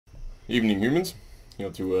Evening, humans.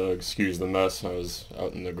 To excuse the mess, I was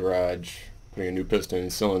out in the garage putting a new piston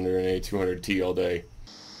and cylinder in a 200T all day.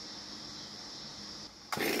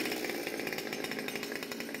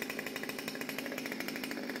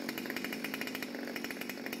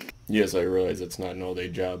 Yes, I realize it's not an all-day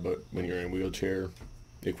job, but when you're in a wheelchair,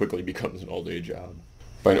 it quickly becomes an all-day job.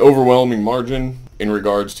 By an overwhelming margin, in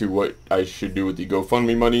regards to what I should do with the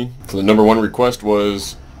GoFundMe money, so the number one request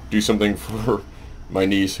was do something for my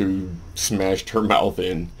niece who smashed her mouth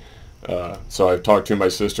in. So I've talked to my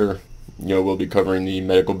sister. We'll be covering the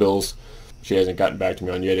medical bills. She hasn't gotten back to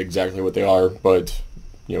me on yet exactly what they are, but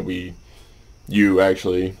you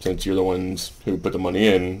actually, since you're the ones who put the money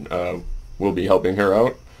in, will be helping her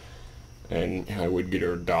out. And I would get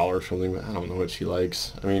her $1 or something, but I don't know what she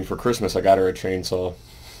likes. I mean, for Christmas I got her a chainsaw.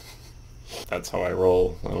 That's how I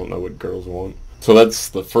roll. I don't know what girls want. So that's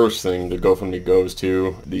the first thing the GoFundMe goes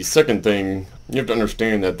to. The second thing, you have to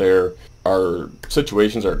understand that there are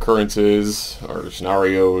situations, or occurrences, or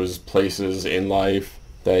scenarios, places in life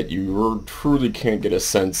that you truly can't get a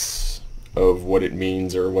sense of what it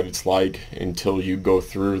means or what it's like until you go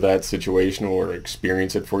through that situation or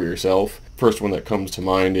experience it for yourself. First one that comes to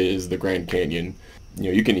mind is the Grand Canyon.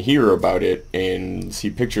 You can hear about it and see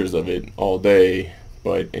pictures of it all day,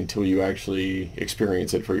 but until you actually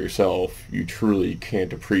experience it for yourself, you truly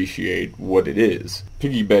can't appreciate what it is.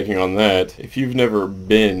 Piggybacking on that, if you've never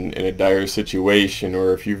been in a dire situation,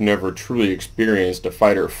 or if you've never truly experienced a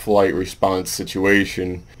fight or flight response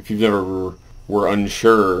situation, if you've never were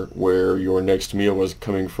unsure where your next meal was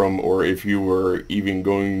coming from, or if you were even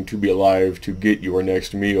going to be alive to get your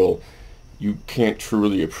next meal, you can't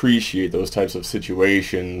truly appreciate those types of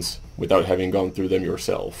situations without having gone through them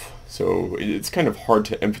yourself. So it's kind of hard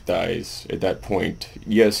to empathize at that point.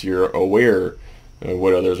 Yes, you're aware of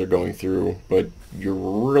what others are going through, but you're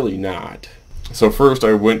really not. So first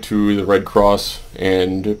I went to the Red Cross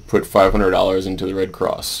and put $500 into the Red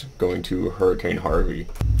Cross going to Hurricane Harvey.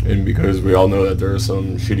 And because we all know that there are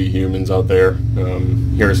some shitty humans out there,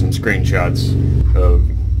 here are some screenshots of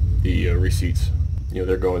the receipts.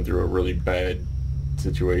 They're going through a really bad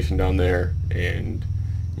situation down there, and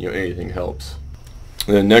anything helps.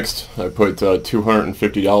 And then next I put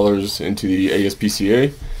 $250 into the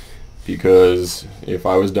ASPCA, because if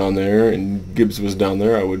I was down there and Gibbs was down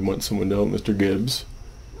there, I would want someone to help Mr. Gibbs.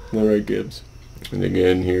 All right, Gibbs. And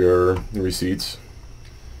again, here are the receipts.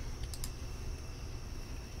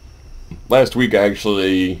 Last week I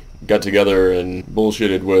actually got together and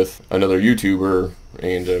bullshitted with another YouTuber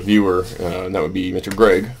and a viewer, and that would be Mr.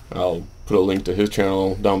 Greg. I'll put a link to his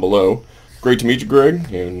channel down below. Great to meet you,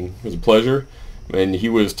 Greg, and it was a pleasure. And he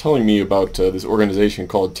was telling me about this organization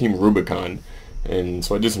called Team Rubicon. And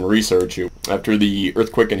so I did some research. After the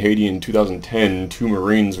earthquake in Haiti in 2010, two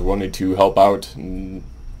Marines wanted to help out in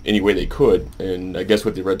any way they could. And I guess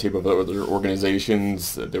with the red tape of other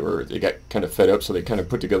organizations, they got kind of fed up, so they kind of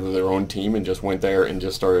put together their own team and just went there and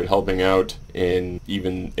just started helping out in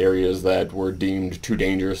even areas that were deemed too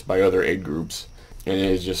dangerous by other aid groups. And it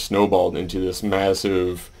has just snowballed into this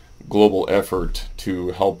massive global effort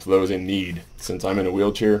to help those in need. Since I'm in a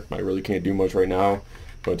wheelchair, I really can't do much right now,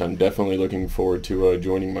 but I'm definitely looking forward to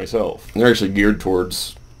joining myself. And they're actually geared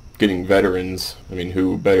towards getting veterans,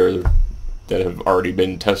 who better that have already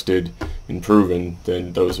been tested and proven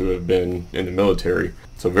than those who have been in the military.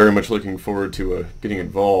 So very much looking forward to getting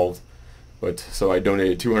involved. So I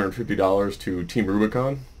donated $250 to Team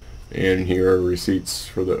Rubicon, and here are receipts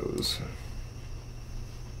for those.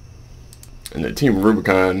 And the Team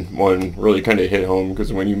Rubicon one really kind of hit home,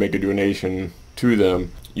 because when you make a donation to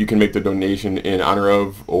them, you can make the donation in honor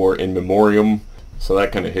of or in memoriam, so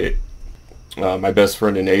that kind of hit. My best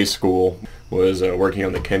friend in A school was working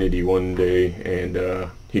on the Kennedy one day,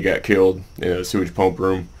 and he got killed in a sewage pump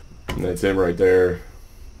room, and that's him right there.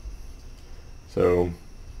 So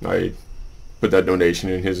I put that donation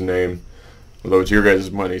in his name, although it's your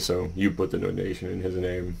guys' money, so you put the donation in his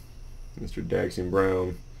name, Mr. Daxian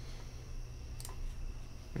Brown.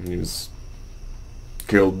 And he was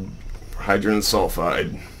killed for hydrogen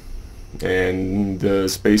sulfide, and the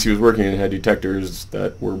space he was working in had detectors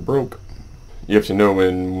that were broke. You have to know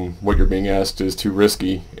when what you're being asked is too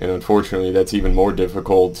risky, and unfortunately that's even more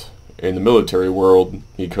difficult in the military world,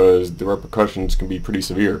 because the repercussions can be pretty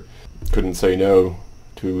severe. Couldn't say no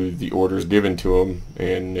to the orders given to him,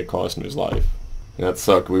 and it cost him his life. And that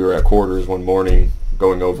sucked. We were at quarters one morning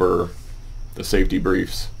going over the safety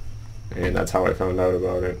briefs, and that's how I found out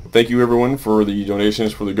about it. Thank you everyone for the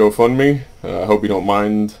donations for the GoFundMe. I hope you don't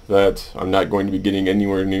mind that I'm not going to be getting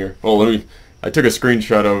anywhere near... Well, I took a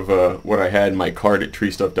screenshot of what I had in my cart at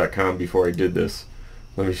treestuff.com before I did this.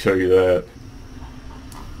 Let me show you that.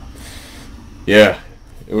 Yeah,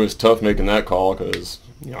 it was tough making that call because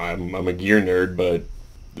I'm a gear nerd, but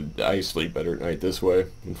I sleep better at night this way.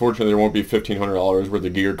 Unfortunately, there won't be $1,500 worth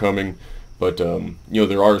of gear coming, but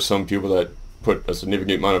there are some people that put a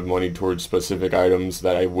significant amount of money towards specific items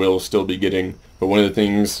that I will still be getting. But one of the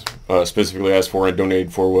things specifically asked for and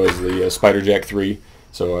donated for was the Spider Jack 3,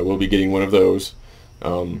 so I will be getting one of those.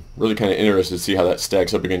 Really kind of interested to see how that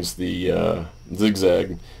stacks up against the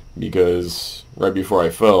zigzag, because right before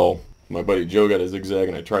I fell, my buddy Joe got a zigzag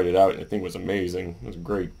and I tried it out and I think it was amazing. It was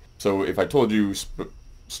great. So if I told you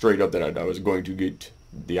straight up that I was going to get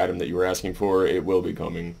the item that you were asking for, it will be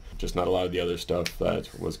coming. Just not a lot of the other stuff that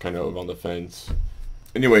was kind of on the fence.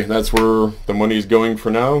 Anyway, that's where the money is going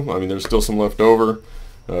for now. I mean, there's still some left over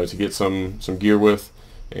to get some gear with,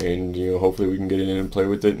 and hopefully we can get in and play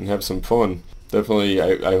with it and have some fun. Definitely,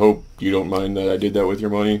 I hope you don't mind that I did that with your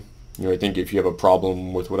money. I think if you have a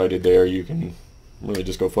problem with what I did there, you can really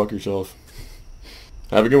just go fuck yourself.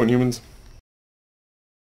 Have a good one, humans.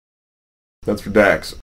 That's for Dax.